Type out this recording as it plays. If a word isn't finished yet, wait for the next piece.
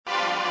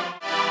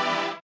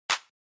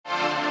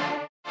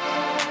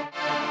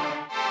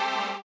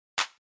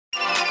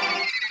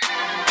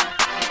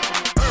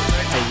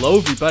Hello,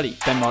 everybody.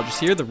 Ben Rogers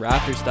here, the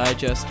Raptors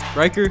Digest.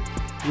 Riker,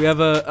 we have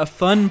a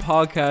fun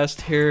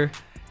podcast here.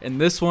 In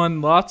this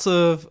one, lots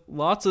of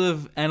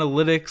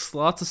analytics,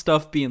 lots of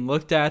stuff being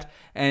looked at,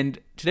 and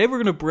today we're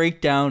going to break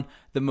down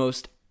the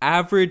most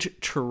average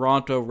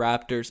Toronto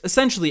Raptors,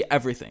 essentially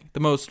everything.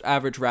 The most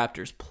average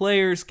Raptors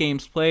players,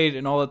 games played,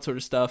 and all that sort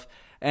of stuff.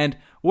 And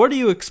what are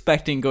you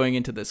expecting going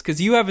into this?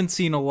 Because you haven't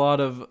seen a lot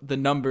of the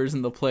numbers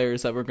and the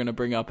players that we're going to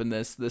bring up in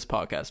this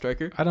podcast,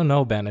 Riker. I don't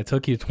know, Ben. It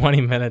took you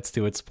 20 minutes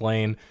to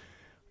explain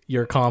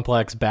your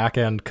complex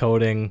back-end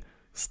coding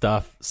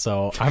stuff,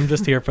 so I'm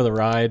just here for the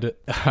ride.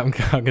 I'm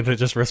going to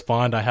just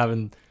respond. I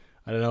don't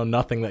know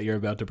nothing that you're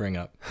about to bring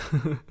up.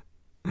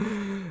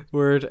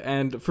 Word.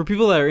 And for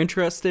people that are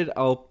interested,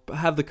 I'll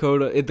have the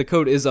code. The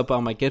code is up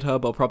on my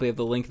GitHub. I'll probably have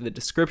the link in the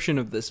description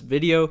of this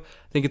video.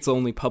 I think it's the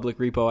only public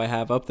repo I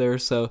have up there,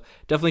 so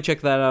definitely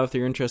check that out if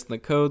you're interested in the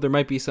code. There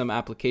might be some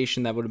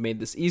application that would have made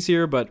this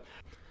easier, but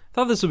I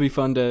thought this would be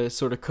fun to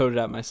sort of code it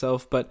out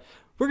myself. But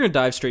we're going to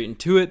dive straight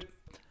into it.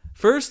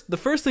 The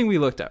first thing we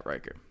looked at,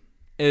 Riker,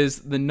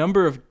 is the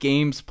number of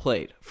games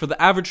played for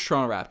the average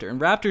Toronto Raptor. In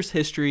Raptors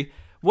history,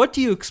 what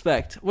do you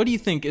expect? What do you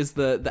think is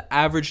the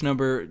average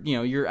number,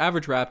 your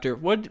average Raptor,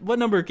 what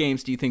number of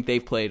games do you think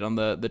they've played on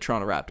the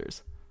Toronto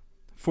Raptors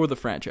for the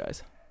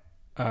franchise?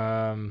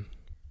 I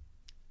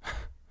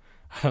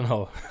don't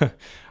know.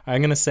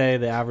 I'm going to say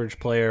the average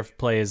player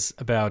plays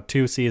about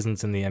 2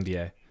 seasons in the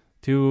NBA.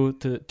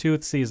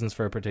 Two seasons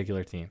for a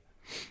particular team.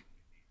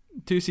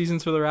 2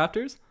 seasons for the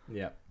Raptors?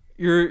 Yeah.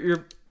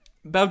 You're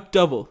about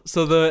double.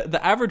 So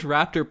the average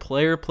Raptor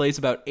player plays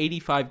about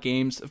 85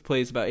 games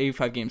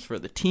for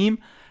the team.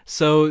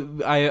 So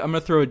I'm going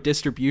to throw a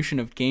distribution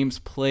of games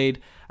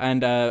played,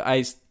 and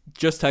I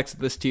just texted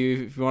this to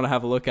you if you want to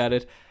have a look at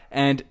it.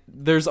 And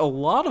there's a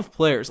lot of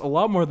players, a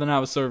lot more than I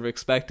was sort of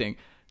expecting,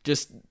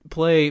 just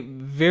play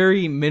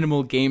very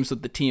minimal games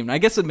with the team. And I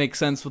guess it makes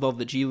sense with all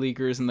the G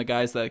Leaguers and the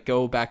guys that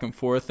go back and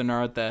forth and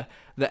are at the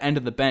end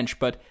of the bench,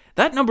 but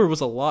that number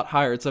was a lot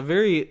higher. It's a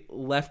very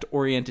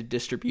left-oriented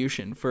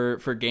distribution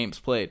for games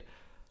played.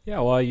 Yeah,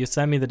 well, you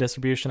sent me the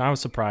distribution. I was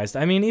surprised.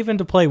 I mean, even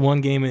to play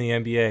one game in the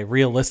NBA,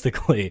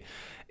 realistically,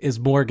 is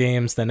more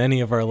games than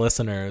any of our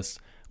listeners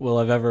will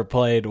have ever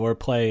played or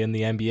play in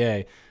the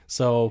NBA.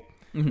 So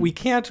we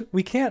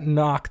can't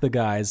knock the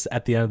guys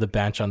at the end of the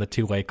bench on the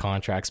two-way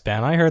contracts,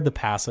 Ben. I heard the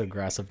passive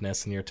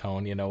aggressiveness in your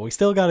tone. We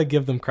still got to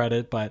give them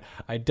credit, but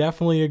I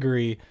definitely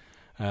agree.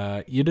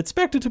 You'd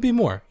expect it to be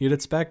more. You'd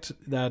expect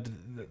that,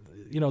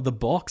 the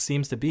bulk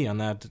seems to be on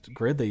that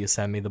grid that you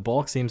sent me. The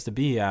bulk seems to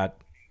be at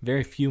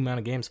very few amount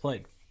of games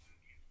played.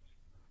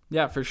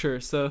 Yeah, for sure.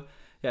 So,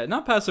 yeah,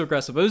 not passive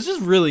aggressive, but it was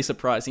just really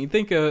surprising. You'd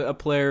think a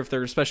player, if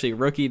they're especially a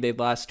rookie, they'd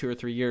last 2 or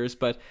 3 years.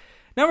 But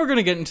now we're going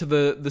to get into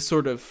the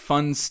sort of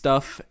fun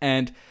stuff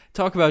and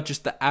talk about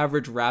just the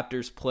average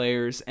Raptors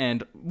players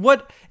and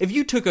what, if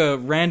you took a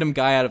random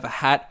guy out of a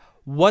hat,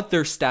 what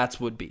their stats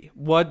would be,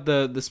 what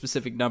the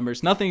specific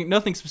numbers,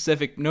 nothing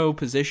specific, no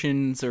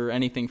positions or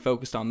anything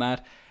focused on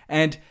that.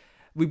 And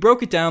we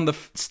broke it down. The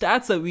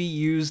stats that we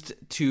used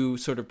to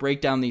sort of break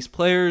down these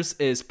players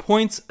is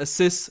points,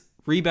 assists,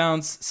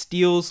 rebounds,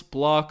 steals,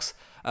 blocks,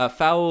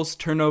 fouls,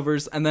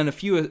 turnovers, and then a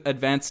few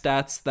advanced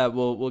stats that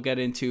we'll get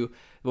into.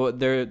 Well,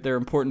 they're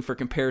important for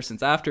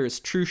comparisons after is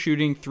true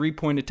shooting,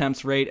 3-point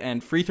attempts rate,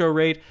 and free throw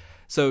rate.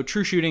 So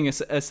true shooting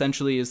is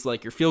essentially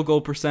like your field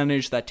goal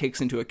percentage that takes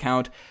into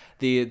account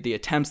the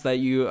attempts that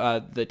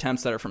the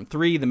attempts that are from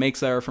 3, the makes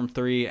that are from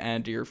 3,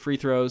 and your free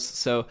throws.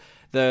 So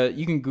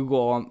you can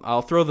Google.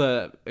 I'll throw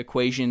the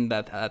equation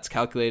that's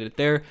calculated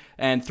there.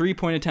 And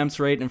 3-point attempts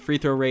rate and free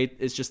throw rate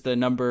is just the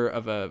number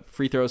of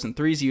free throws and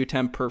threes you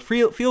attempt per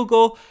field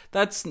goal.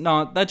 That's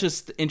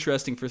just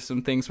interesting for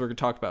some things we're going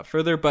to talk about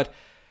further. But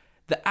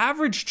the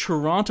average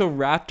Toronto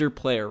Raptor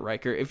player,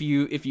 Riker, if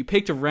you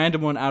picked a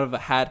random one out of a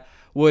hat,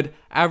 would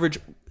average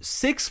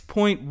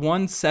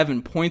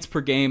 6.17 points per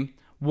game,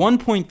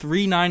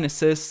 1.39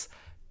 assists,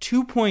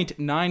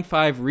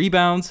 2.95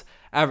 rebounds,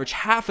 average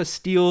half a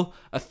steal,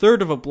 a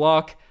third of a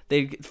block.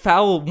 They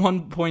foul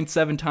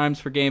 1.7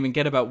 times per game and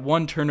get about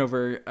 1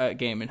 turnover a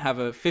game and have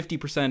a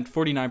 50%,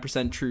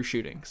 49% true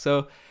shooting.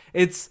 So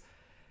that's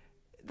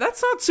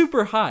not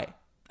super high.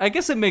 I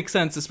guess it makes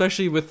sense,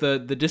 especially with the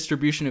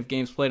distribution of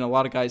games played. And a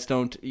lot of guys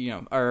don't,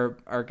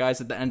 are guys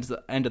at the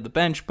end of the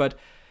bench, but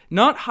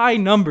not high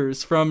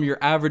numbers from your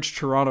average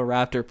Toronto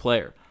Raptor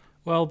player.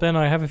 Well, Ben,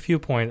 I have a few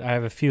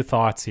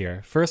thoughts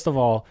here. First of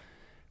all,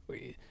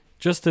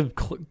 just to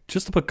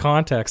put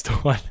context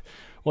to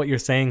what you're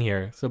saying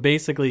here. So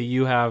basically,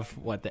 you have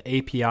the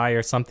API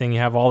or something. You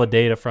have all the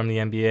data from the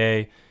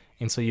NBA,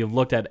 and so you've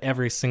looked at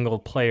every single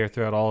player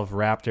throughout all of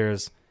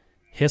Raptors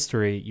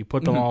history. You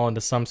put them all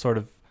into some sort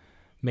of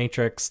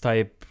matrix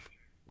type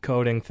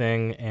coding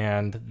thing,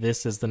 and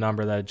this is the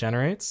number that it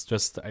generates.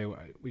 Just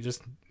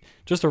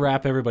to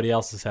wrap everybody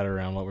else's head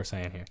around what we're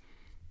saying here.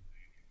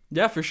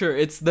 Yeah, for sure.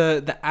 It's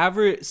the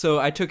average. So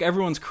I took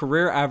everyone's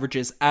career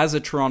averages as a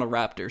Toronto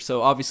Raptor.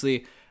 So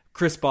obviously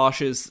Chris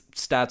Bosh's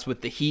stats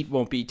with the Heat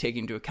won't be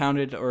taken into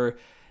account, or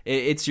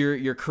it's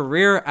your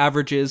career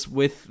averages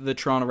with the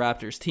Toronto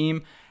Raptors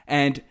team.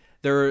 and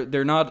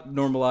they're not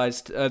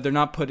normalized. They're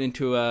not put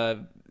into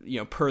a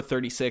per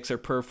 36 or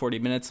per 40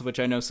 minutes, which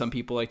I know some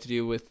people like to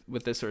do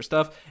with this sort of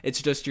stuff.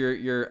 It's just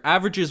your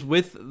averages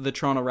with the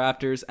Toronto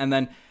Raptors, and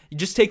then you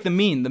just take the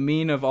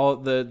mean of all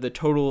the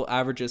total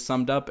averages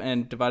summed up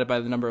and divided by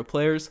the number of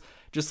players,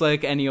 just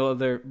like any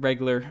other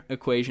regular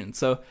equation.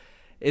 So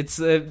it's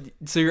so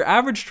your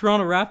average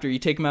Toronto Raptor, you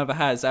take him out of a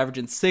hat, is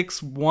averaging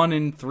 6, 1,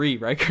 and 3,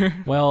 Riker.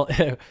 Well,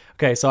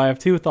 okay, so I have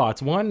two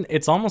thoughts. One,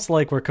 it's almost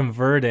like we're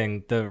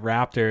converting the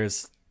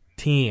Raptors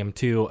team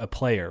to a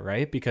player,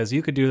 right? Because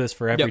you could do this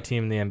for every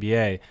team in the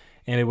NBA,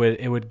 and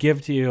it would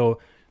give to you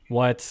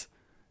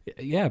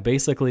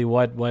basically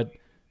what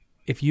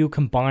if you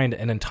combined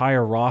an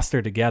entire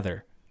roster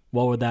together,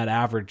 what would that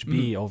average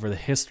be over the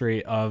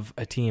history of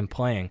a team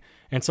playing?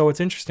 And so it's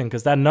interesting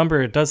because that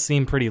number, it does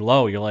seem pretty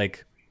low. You're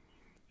like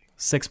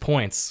 6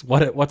 points.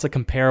 What's a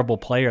comparable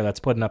player that's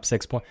putting up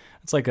 6 points?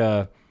 It's like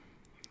I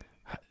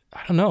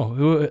don't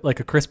know, like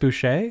a Chris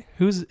Boucher?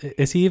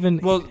 Is he even?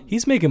 Well,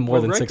 he's making more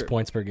than Riker. 6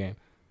 points per game.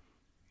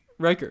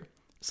 Riker.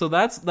 So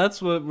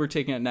that's what we're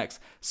taking at next.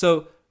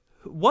 So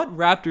what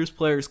Raptors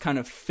players kind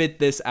of fit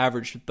this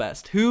average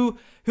best? Who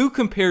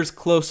compares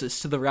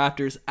closest to the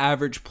Raptors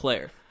average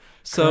player?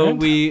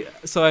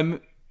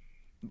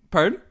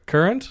 Pardon?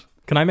 Current?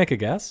 Can I make a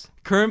guess?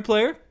 Current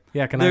player?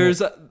 Yeah,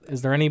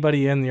 is there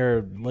anybody in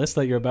your list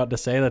that you're about to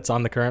say that's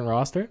on the current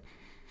roster?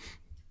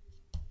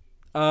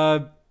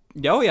 I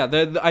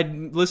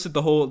listed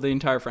the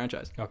entire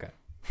franchise. Okay.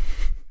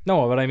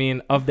 No, but I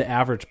mean, of the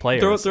average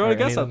players. Throw a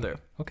guess out there.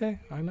 Okay,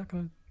 I'm not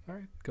going to. All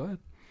right, go ahead.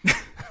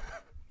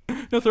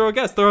 No, throw a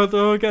guess.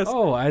 Throw a guess.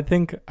 Oh, I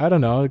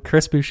don't know,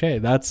 Chris Boucher.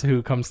 That's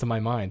who comes to my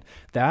mind.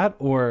 That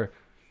or...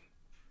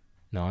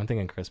 No, I'm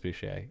thinking Chris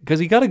Boucher. Because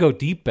you got to go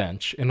deep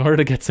bench in order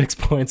to get 6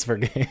 points per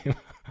game.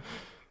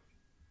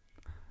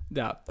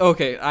 Yeah.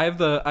 Okay, I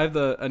have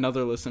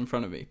another list in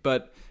front of me,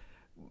 but...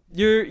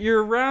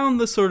 You're around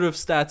the sort of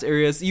stats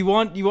areas. You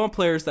want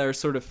players that are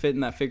sort of fit in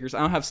that figures. I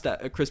don't have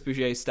Chris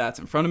Boucher's stats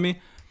in front of me,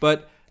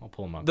 but I'll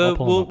pull them up.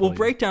 We'll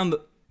break down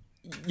the.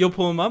 You'll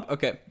pull them up,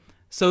 okay?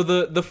 So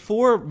the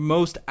four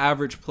most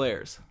average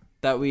players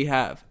that we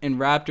have in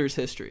Raptors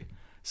history.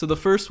 So the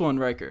first one,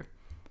 Riker.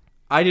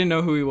 I didn't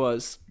know who he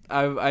was.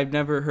 I've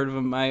never heard of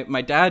him.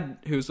 My dad,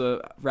 who's a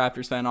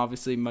Raptors fan,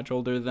 obviously much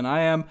older than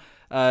I am,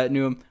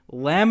 knew him.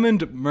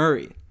 Lamond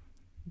Murray.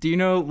 Do you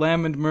know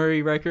Lamond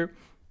Murray, Riker?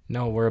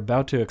 No, we're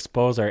about to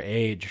expose our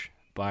age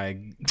by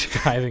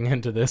diving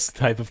into this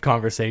type of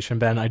conversation,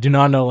 Ben. I do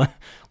not know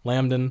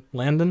Lamond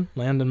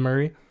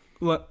Murray.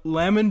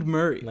 Lamond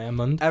Murray.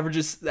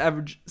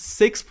 Average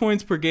 6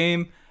 points per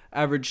game.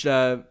 For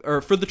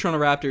the Toronto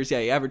Raptors,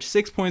 he averaged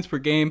 6 points per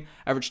game.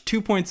 Averaged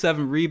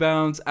 2.7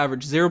 rebounds.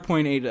 Averaged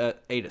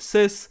 0.8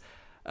 assists.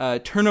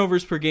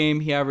 Turnovers per game,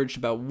 he averaged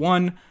about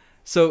 1.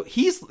 So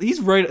he's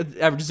right.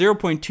 Averaged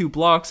 0.2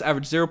 blocks.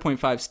 Averaged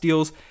 0.5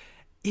 steals.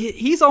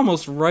 He's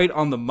almost right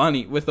on the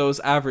money with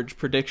those average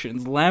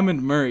predictions.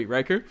 Lamond Murray,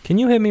 Riker. Can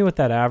you hit me with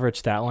that average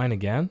stat line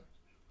again?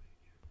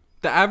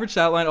 The average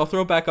stat line, I'll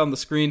throw it back on the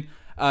screen.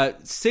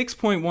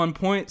 6.1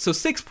 points. So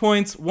 6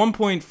 points,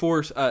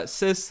 1.4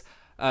 assists,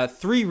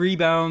 3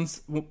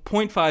 rebounds,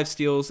 0.5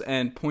 steals,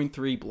 and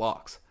 0.3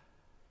 blocks.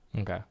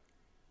 Okay.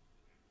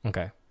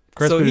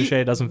 Chris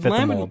Boucher doesn't fit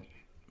the mold.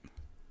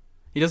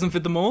 He doesn't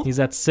fit the mold? He's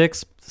at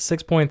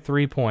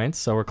 6.3 points,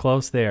 so we're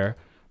close there.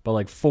 But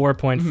like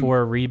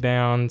 4.4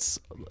 rebounds,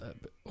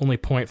 only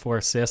 0.4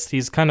 assists.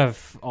 He's kind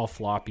of all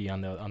floppy on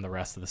the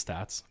rest of the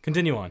stats.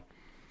 Continue on.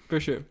 For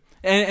sure.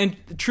 And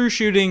true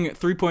shooting,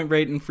 3-point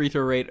rate, and free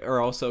throw rate are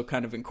also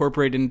kind of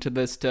incorporated into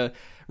this to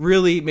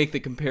really make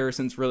the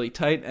comparisons really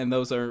tight, and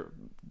those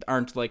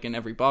aren't like in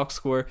every box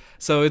score.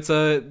 So it's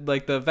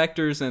like the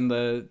vectors and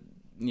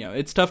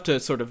it's tough to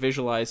sort of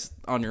visualize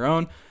on your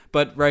own.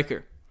 But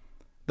Riker,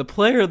 the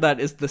player that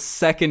is the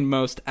second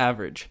most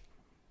average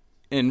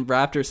in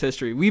Raptors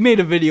history. We made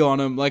a video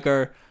on him, like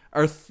our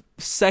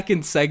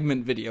second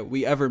segment video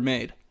we ever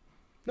made.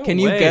 No Can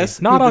way. you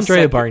guess? Not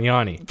Andrea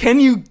Bargnani. Can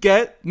you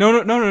get?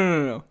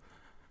 No.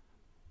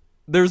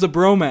 There's a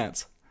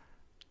bromance.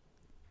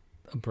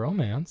 A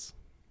bromance?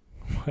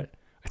 What?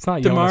 It's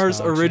not DeMar's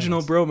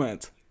original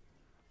bromance.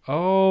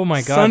 Oh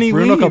my God, Sonny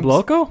Bruno Weems.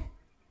 Caboclo?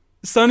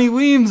 Sonny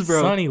Weems,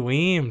 bro. Sonny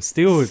Weems,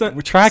 dude.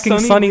 We're tracking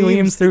Sonny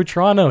Weems through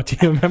Toronto. Do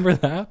you remember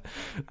that?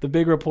 The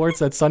big reports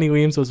that Sonny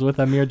Weems was with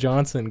Amir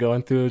Johnson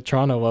going through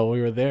Toronto while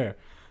we were there.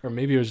 Or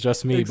maybe it was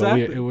just me,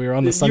 exactly. But we were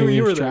on the Sonny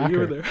Weems tracker. You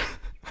were there.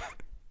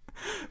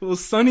 Well,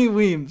 Sonny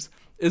Weems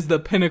is the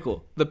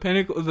pinnacle.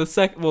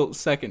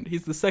 Second.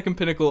 He's the second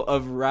pinnacle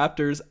of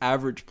Raptors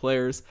average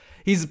players.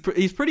 He's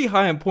pretty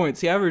high in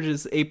points. He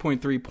averages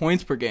 8.3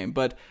 points per game,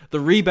 but the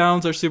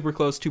rebounds are super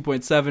close,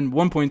 2.7,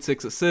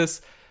 1.6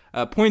 assists,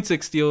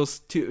 0.6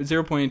 steals,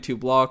 0.2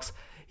 blocks.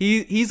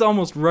 He's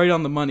almost right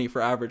on the money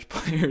for average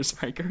players,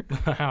 Riker.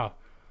 Wow.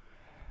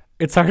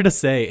 It's hard to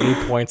say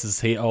 8 points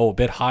is a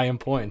bit high in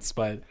points,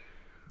 but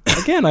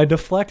again, I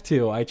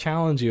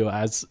challenge you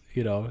as,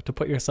 to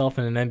put yourself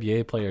in an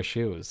NBA player's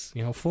shoes.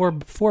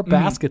 Four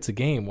baskets a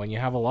game when you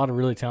have a lot of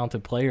really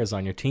talented players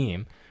on your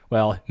team,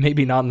 Well,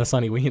 maybe not in the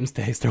Sonny Weems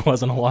days. There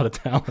wasn't a lot of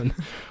talent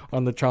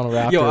on the Toronto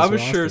Raptors. Yo, I was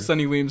roster. sure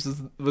Sonny Weems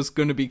was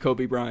going to be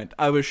Kobe Bryant.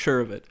 I was sure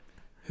of it.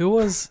 Who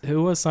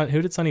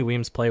did Sonny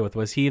Weems play with?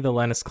 Was he the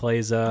Lennis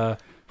Kleza,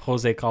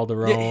 Jose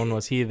Calderon? Yeah.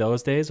 Was he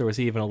those days, or was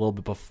he even a little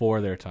bit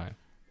before their time?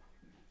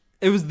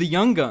 It was the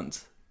Young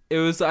Guns. It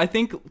was, I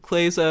think,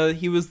 Clay's,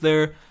 he was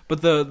there,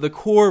 but the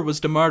core was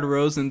DeMar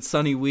DeRozan,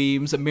 Sonny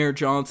Weems, Amir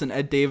Johnson,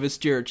 Ed Davis,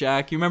 Jarrett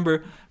Jack. You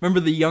remember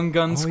the Young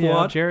Guns squad?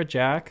 Yeah, Jarrett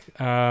Jack.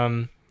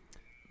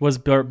 Was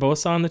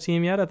Barbosa on the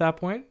team yet at that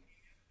point?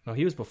 No,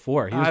 he was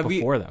before. He was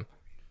before them.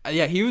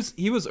 Yeah, he was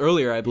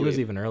earlier, I believe. He was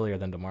even earlier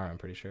than DeMar, I'm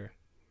pretty sure.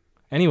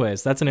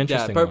 Anyways, that's an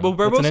interesting Well, one. Barbosa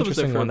That's an was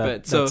there interesting for one a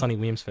that bit, so Sonny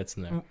Weems fits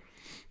in there.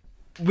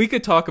 we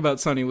could talk about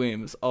Sonny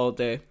Weems all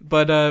day,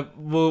 but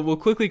we'll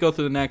quickly go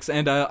through the next,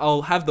 and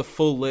I'll have the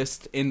full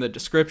list in the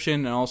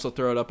description and also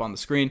throw it up on the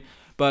screen.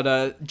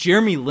 But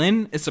Jeremy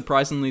Lin is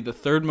surprisingly the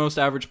third most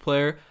average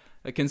player,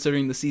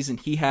 considering the season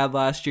he had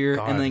last year,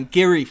 God. and then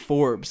Gary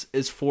Forbes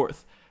is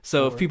fourth.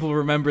 So if people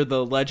remember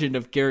the legend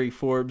of Gary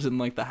Forbes in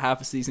like the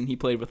half a season he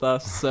played with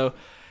us, so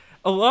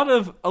a lot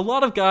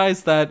of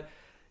guys that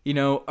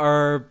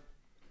are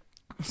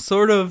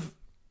sort of,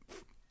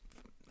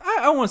 I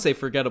don't want to say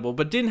forgettable,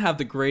 but didn't have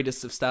the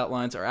greatest of stat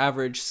lines or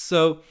average.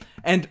 So,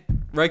 and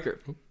Riker,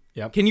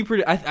 Yep. can you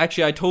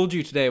I told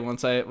you today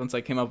once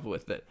I came up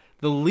with it.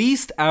 The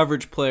least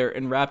average player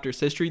in Raptors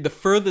history, the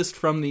furthest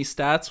from these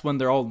stats when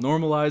they're all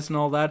normalized and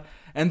all that,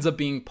 ends up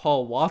being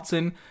Paul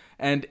Watson,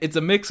 and it's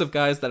a mix of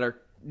guys that are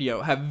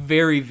have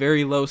very,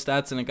 very low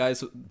stats and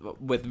guys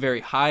with very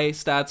high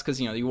stats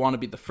because you want to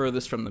be the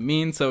furthest from the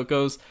mean. So it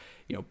goes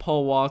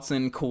Paul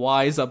Watson,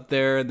 Kawhi's up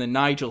there, and then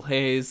Nigel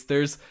Hayes.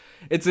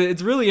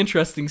 It's really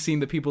interesting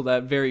seeing the people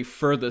that very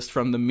furthest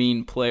from the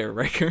mean player,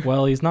 Riker.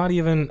 Well, he's not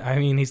even. I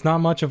mean, he's not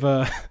much of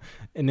an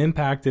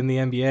impact in the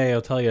NBA.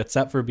 I'll tell you,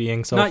 except for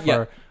being so Not far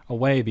yet.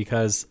 away.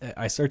 Because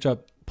I search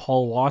up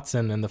Paul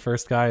Watson, and the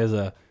first guy is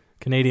a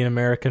Canadian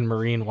American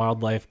marine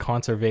wildlife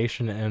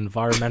conservation and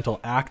environmental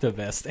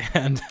activist.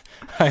 And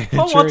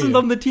Paul Watson's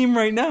on the team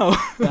right now.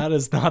 that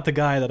is not the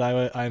guy that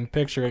I'm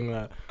picturing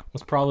that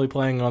was probably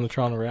playing on the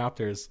Toronto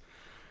Raptors.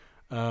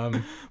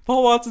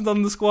 Paul Watson's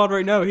on the squad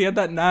right now. He had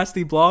that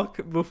nasty block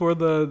before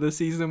the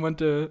season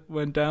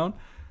went down.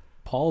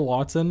 Paul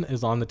Watson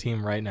is on the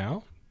team right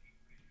now?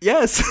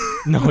 Yes.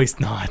 No, he's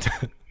not.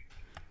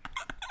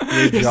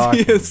 You're Yes,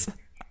 joking. he is.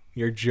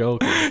 You're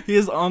joking. He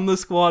is on the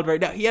squad right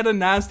now. He had a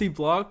nasty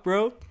block,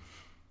 bro.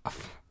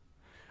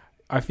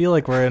 I feel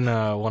like we're in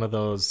one of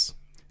those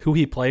who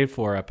he played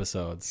for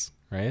episodes,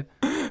 right?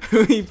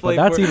 Who he But played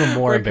that's for. even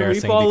more Riker, we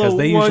embarrassing follow because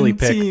they usually one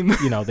pick,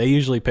 team. they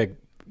usually pick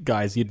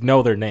guys you'd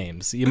know their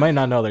names. You might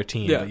not know their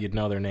team, Yeah. but you'd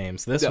know their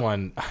names. This Yeah.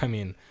 one, I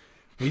mean,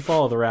 we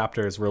follow the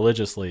Raptors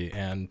religiously,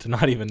 and to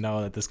not even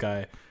know that this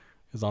guy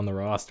is on the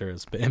roster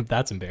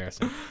that's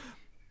embarrassing.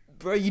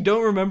 Bro, you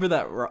don't remember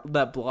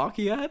that block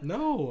he had?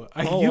 No,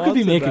 Paul you could be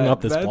Watson, making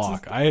up this that's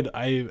block.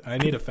 I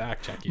need to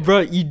fact check you.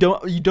 Bro, you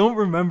don't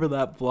remember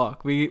that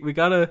block. We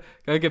gotta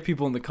get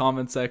people in the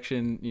comment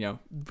section,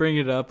 bring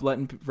it up,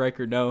 letting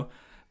Riker know.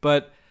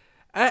 But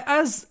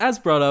as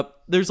brought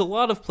up, there's a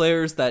lot of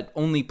players that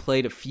only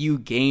played a few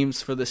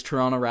games for this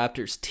Toronto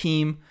Raptors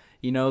team.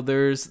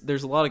 There's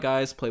a lot of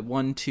guys play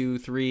 1, 2,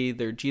 3.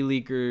 They're G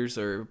Leaguers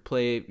or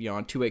play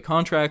on two-way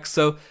contracts.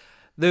 So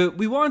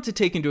we wanted to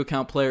take into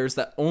account players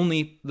that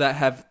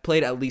have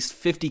played at least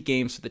 50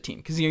 games for the team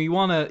because you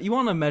want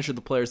to measure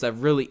the players that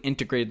have really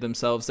integrated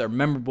themselves, that are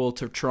memorable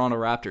to Toronto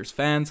Raptors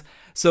fans.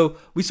 So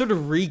we sort of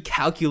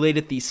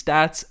recalculated these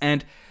stats,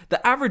 and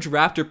the average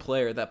Raptor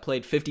player that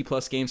played 50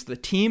 plus games for the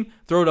team,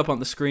 throw it up on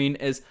the screen,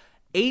 is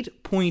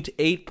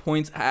 8.8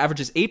 points,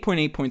 averages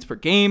 8.8 points per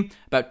game,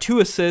 about 2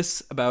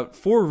 assists, about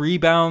 4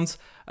 rebounds,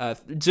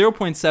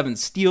 0.7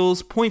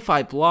 steals,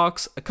 0.5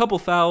 blocks, a couple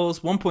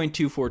fouls,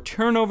 1.24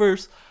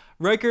 turnovers.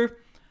 Riker,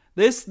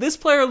 this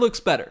player looks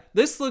better.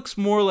 This looks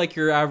more like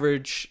your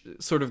average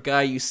sort of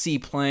guy you see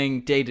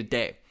playing day to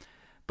day.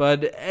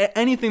 But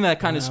anything that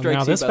kind of strikes now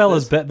you this about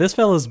fella's this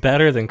fella's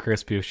better than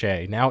Chris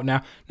Boucher. Now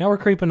we're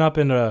creeping up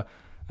into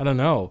I don't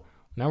know.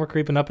 Now we're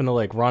creeping up into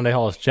like Rondae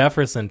Hollis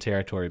Jefferson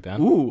territory, Ben.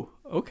 Ooh,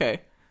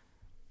 okay.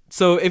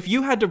 So if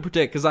you had to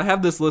predict, because I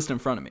have this list in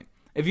front of me,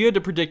 if you had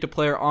to predict a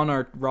player on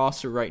our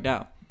roster right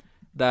now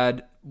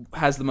that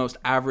has the most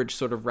average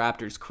sort of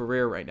Raptors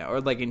career right now,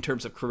 or like in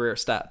terms of career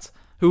stats,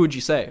 who would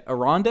you say? A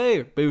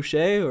Rondae or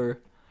Boucher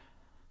or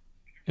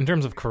In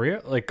terms of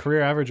career, like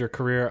career average or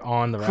career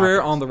on the Raptors?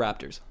 career on the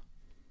Raptors?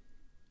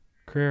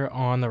 Career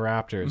on the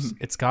Raptors. Mm-hmm.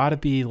 It's got to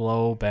be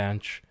low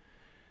bench.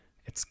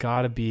 It's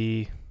got to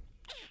be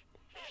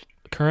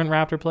current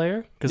Raptor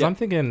player? Because Yeah, I'm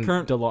thinking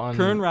current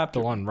Raptor.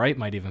 DeLon Wright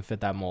might even fit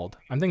that mold.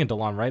 I'm thinking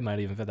DeLon Wright might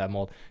even fit that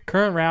mold.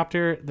 Current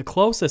Raptor, the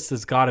closest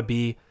has got to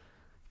be,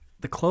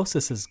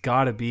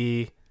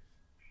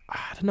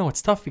 I don't know,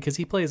 it's tough because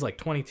he plays like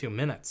 22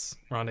 minutes,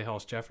 Rondae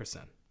Hollis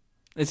Jefferson.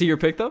 Is he your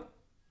pick though?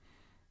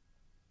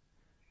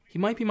 He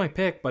might be my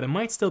pick, but it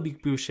might still be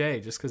Boucher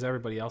just because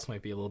everybody else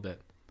might be a little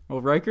bit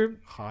Well, Riker,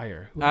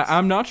 higher.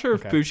 I'm not sure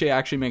if Okay. Boucher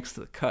actually makes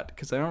the cut,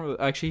 because I don't really,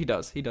 actually he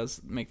does. He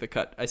does make the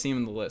cut. I see him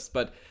in the list,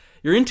 but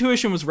your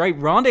intuition was right.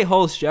 Rondé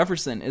Hollis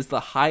Jefferson is the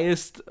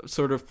highest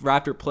sort of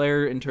Raptor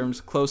player in terms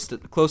of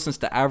closeness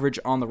to average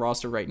on the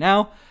roster right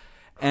now,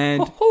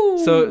 and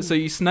so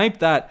you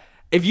sniped that.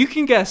 If you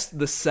can guess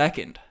the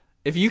second,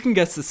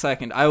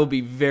 I will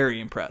be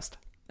very impressed.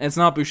 And it's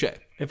not Boucher.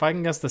 If I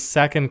can guess the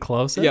second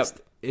closest Yep.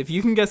 If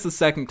you can guess the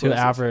second to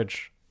closest.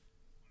 average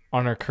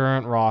on our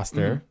current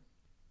roster,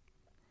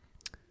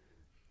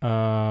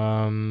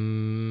 oh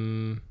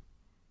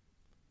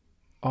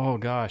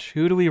gosh,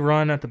 who do we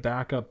run at the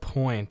backup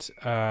point?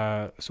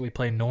 So we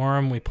play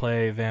Norm, we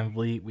play Van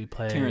Vliet, we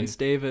play Terrence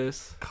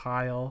Davis,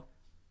 Kyle,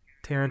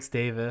 Terrence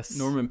Davis,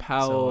 Norman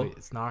Powell. So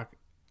it's not.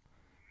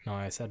 No,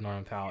 I said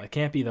Norman Powell. It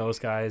can't be those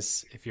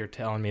guys if you're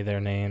telling me their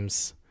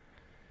names.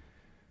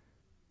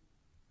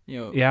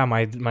 Yeah,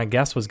 my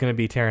guess was going to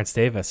be Terrence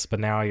Davis, but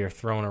now you're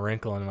throwing a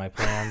wrinkle into my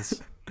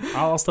plans.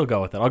 I'll still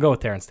go with it. I'll go with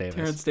Terrence Davis.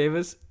 Terrence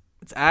Davis.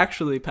 It's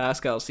actually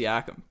Pascal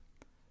Siakam.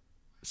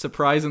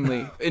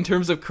 Surprisingly, in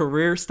terms of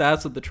career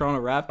stats with the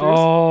Toronto Raptors.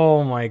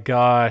 Oh my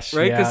gosh!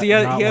 Right, because he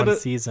had one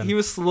season. He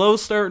was slow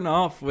starting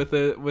off with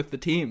the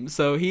team,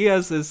 so he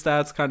has his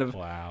stats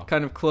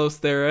kind of close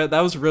there.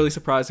 That was really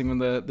surprising when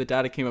the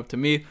data came up to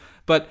me.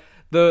 But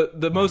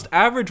the most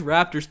average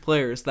Raptors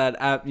players that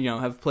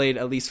have played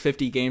at least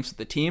 50 games with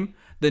the team,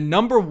 the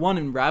number one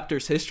in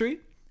Raptors history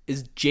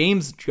is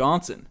James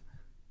Johnson.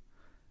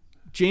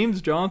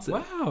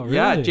 Wow, really?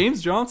 Yeah,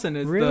 James Johnson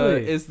is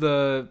Really?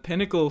 the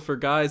pinnacle for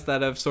guys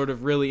that have sort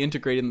of really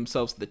integrated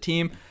themselves with the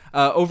team.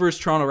 Over his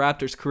Toronto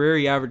Raptors career,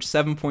 he averaged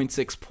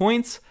 7.6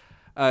 points.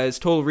 His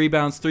total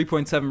rebounds,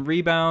 3.7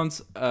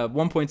 rebounds,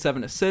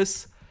 1.7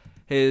 assists.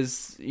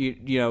 His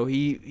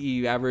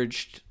he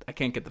averaged, I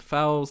can't get the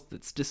fouls,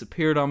 that's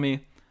disappeared on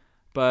me.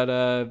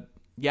 But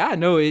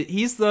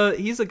he's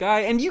a guy,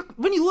 and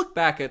when you look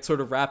back at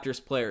sort of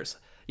Raptors players,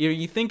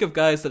 you think of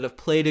guys that have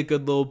played a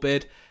good little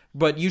bit,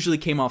 but usually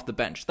came off the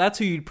bench. That's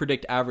who you'd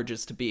predict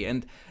averages to be.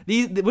 And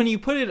when you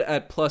put it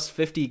at plus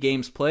 50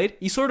 games played,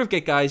 you sort of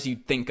get guys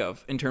you'd think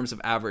of in terms of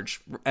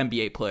average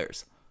NBA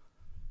players.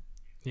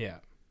 Yeah.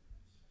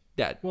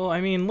 Yeah. Well,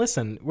 I mean,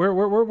 listen,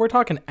 we're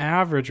talking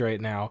average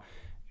right now.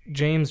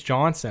 James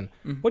Johnson.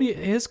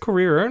 His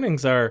career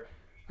earnings are?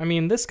 I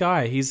mean, this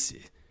guy, he's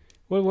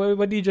what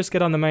did he just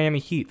get on the Miami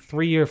Heat?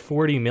 3-year,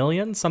 $40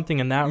 million, something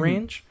in that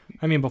range.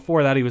 I mean,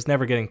 before that, he was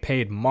never getting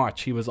paid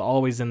much. He was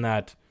always in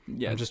that.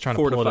 Yeah, I'm just trying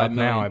to pull it up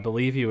now. I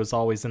believe he was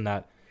always in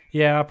that.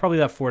 Yeah, probably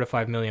that $4 to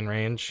 $5 million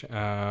range.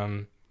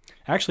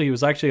 Actually, he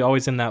was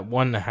always in that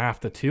 $1.5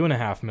 to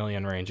 $2.5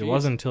 million range. Jeez. It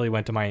wasn't until he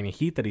went to Miami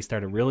Heat that he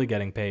started really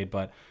getting paid.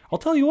 But I'll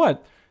tell you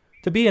what,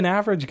 to be an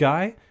average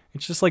guy,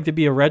 it's just like to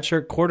be a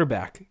redshirt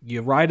quarterback.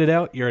 You ride it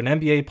out. You're an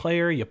NBA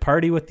player. You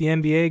party with the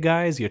NBA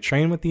guys. You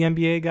train with the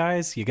NBA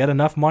guys. You get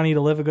enough money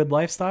to live a good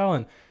lifestyle.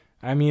 And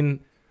I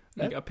mean,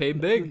 you got paid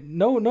big.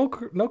 No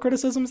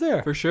criticisms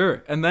there. For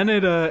sure. And then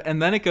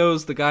it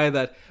goes the guy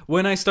that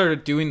when I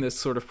started doing this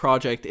sort of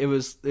project, it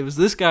was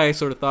this guy I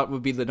sort of thought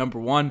would be the number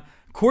one.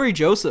 Corey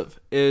Joseph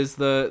is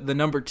the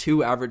number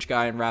 2 average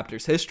guy in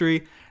Raptors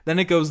history. Then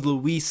it goes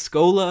Luis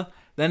Scola.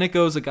 Then it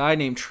goes a guy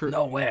named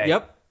No way.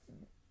 Yep.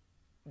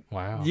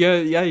 Wow.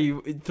 Yeah.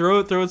 You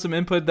throw in some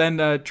input.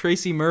 Then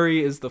Tracy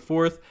Murray is the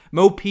 4th.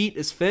 Mo Pete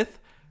is 5th.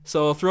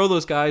 So I'll throw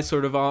those guys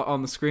sort of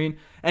on the screen.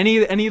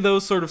 Any of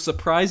those sort of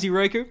surprise you,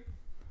 Riker?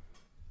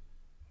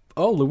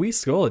 Oh,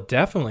 Luis Scola,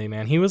 definitely,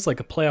 man. He was like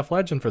a playoff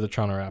legend for the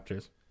Toronto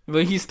Raptors.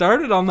 But he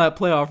started on that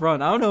playoff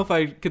run. I don't know if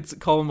I could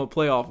call him a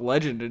playoff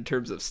legend in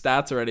terms of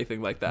stats or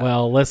anything like that.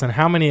 Well, listen,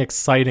 how many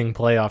exciting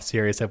playoff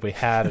series have we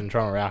had in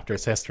Toronto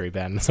Raptors history,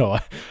 Ben? So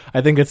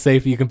I think it's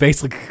safe. You can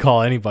basically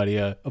call anybody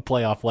a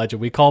playoff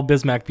legend. We call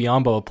Bismack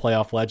Biyombo a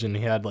playoff legend.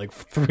 He had like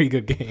 3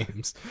 good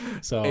games.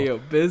 So hey,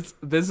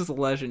 Biz is a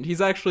legend.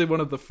 He's actually one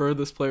of the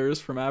furthest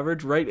players from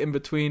average, right in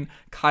between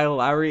Kyle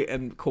Lowry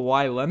and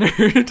Kawhi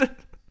Leonard.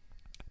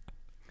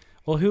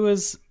 Well, who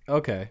is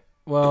okay?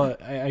 Well,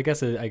 I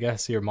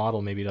guess your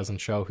model maybe doesn't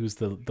show who's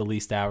the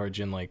least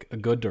average in like a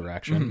good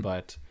direction,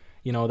 but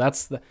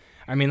that's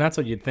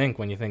what you'd think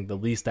when you think the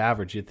least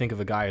average. You'd think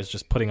of a guy who's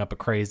just putting up a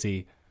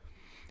crazy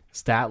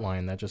stat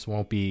line that just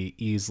won't be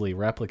easily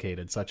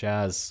replicated, such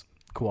as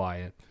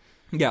Kawhi.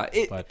 Yeah,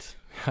 but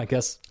I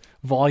guess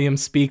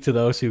volumes speak to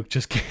those who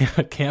just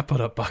can't put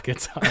up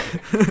buckets.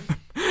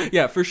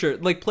 Yeah, for sure.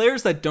 Like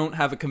players that don't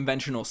have a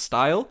conventional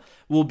style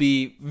will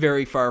be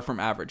very far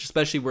from average,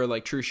 especially where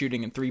like true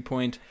shooting and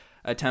 3-point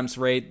attempts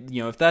rate,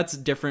 if that's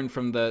different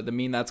from the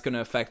mean, that's going to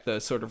affect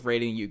the sort of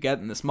rating you get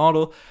in this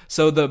model.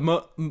 So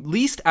the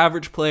least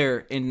average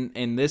player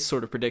in this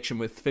sort of prediction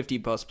with 50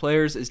 plus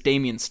players is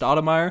Damian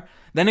Stoudemire.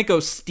 Then it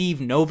goes Steve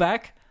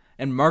Novak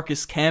and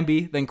Marcus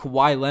Camby, then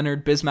Kawhi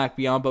Leonard, Bismack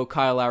Biyombo,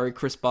 Kyle Lowry,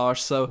 Chris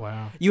Bosh. So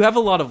wow. You have a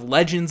lot of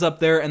legends up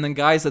there, and then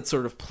guys that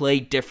sort of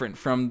play different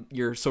from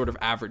your sort of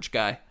average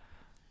guy.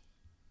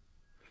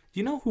 Do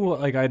you know who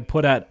like I'd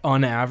put at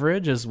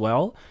unaverage as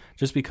well?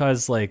 Just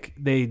because like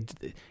the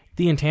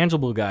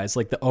intangible guys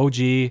like the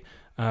OG,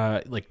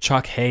 like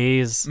Chuck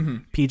Hayes,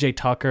 PJ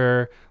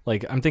Tucker.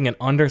 Like I'm thinking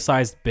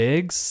undersized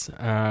bigs,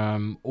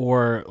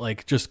 or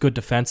like just good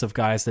defensive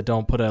guys that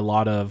don't put a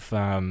lot of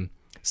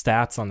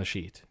stats on the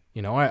sheet.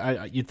 You know,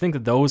 I you'd think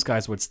that those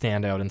guys would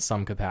stand out in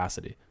some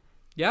capacity.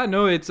 Yeah,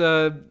 no, it's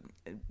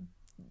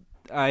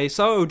I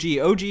saw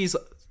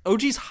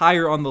OG's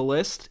higher on the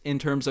list in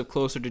terms of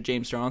closer to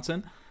James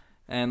Johnson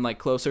and like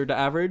closer to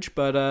average,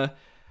 but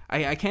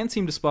I can't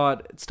seem to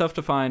spot. It's tough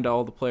to find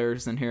all the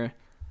players in here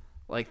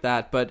like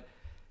that, but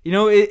you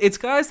know, it's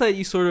guys that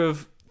you sort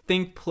of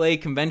think play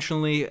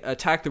conventionally,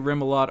 attack the rim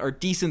a lot, are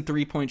decent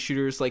 3-point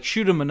shooters, like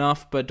shoot them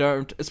enough, but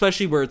don't,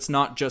 especially where it's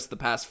not just the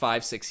past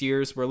 5-6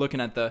 years. We're looking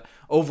at the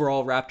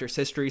overall Raptors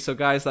history, so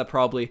guys that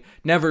probably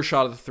never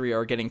shot at the three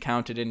are getting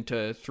counted into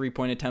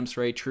 3-point attempts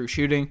rate, true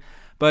shooting.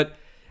 But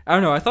I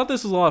don't know, I thought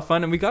this was a lot of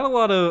fun, and we got a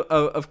lot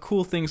of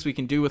cool things we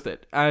can do with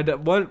it.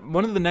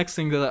 One of the next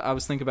things that I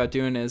was thinking about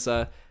doing is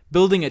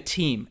building a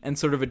team and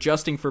sort of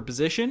adjusting for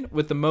position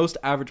with the most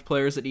average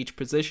players at each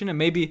position, and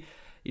maybe,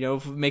 you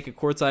know, make a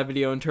courtside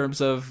video in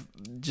terms of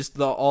just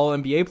the all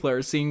NBA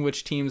players, seeing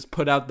which teams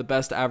put out the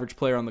best average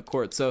player on the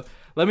court. So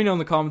let me know in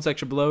the comment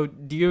section below.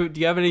 Do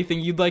you have anything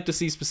you'd like to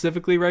see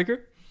specifically,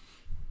 Riker?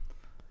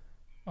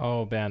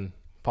 Oh, Ben,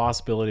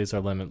 possibilities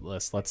are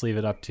limitless. Let's leave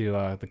it up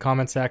to the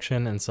comment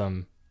section and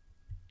some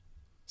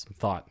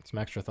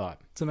extra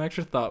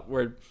thought.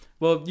 Word.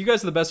 Well, you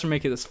guys are the best for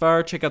making it this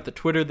far. Check out the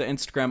Twitter, the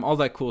Instagram, all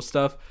that cool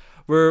stuff.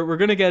 We're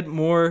going to get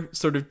more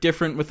sort of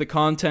different with the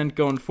content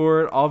going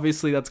forward.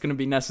 Obviously, that's going to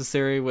be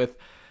necessary with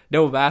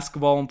no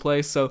basketball in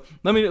place. So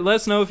let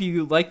us know if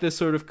you like this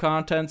sort of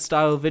content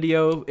style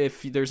video,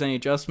 if there's any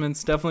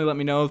adjustments. Definitely let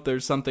me know if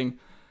there's something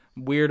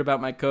weird about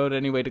my code,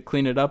 any way to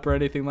clean it up or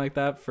anything like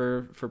that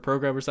for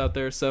programmers out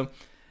there. So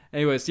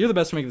anyways, you're the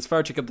best for making this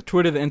far. Check out the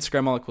Twitter, the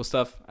Instagram, all that cool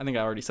stuff. I think I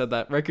already said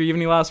that. Riker, you have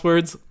any last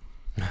words?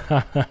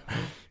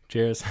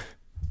 Cheers.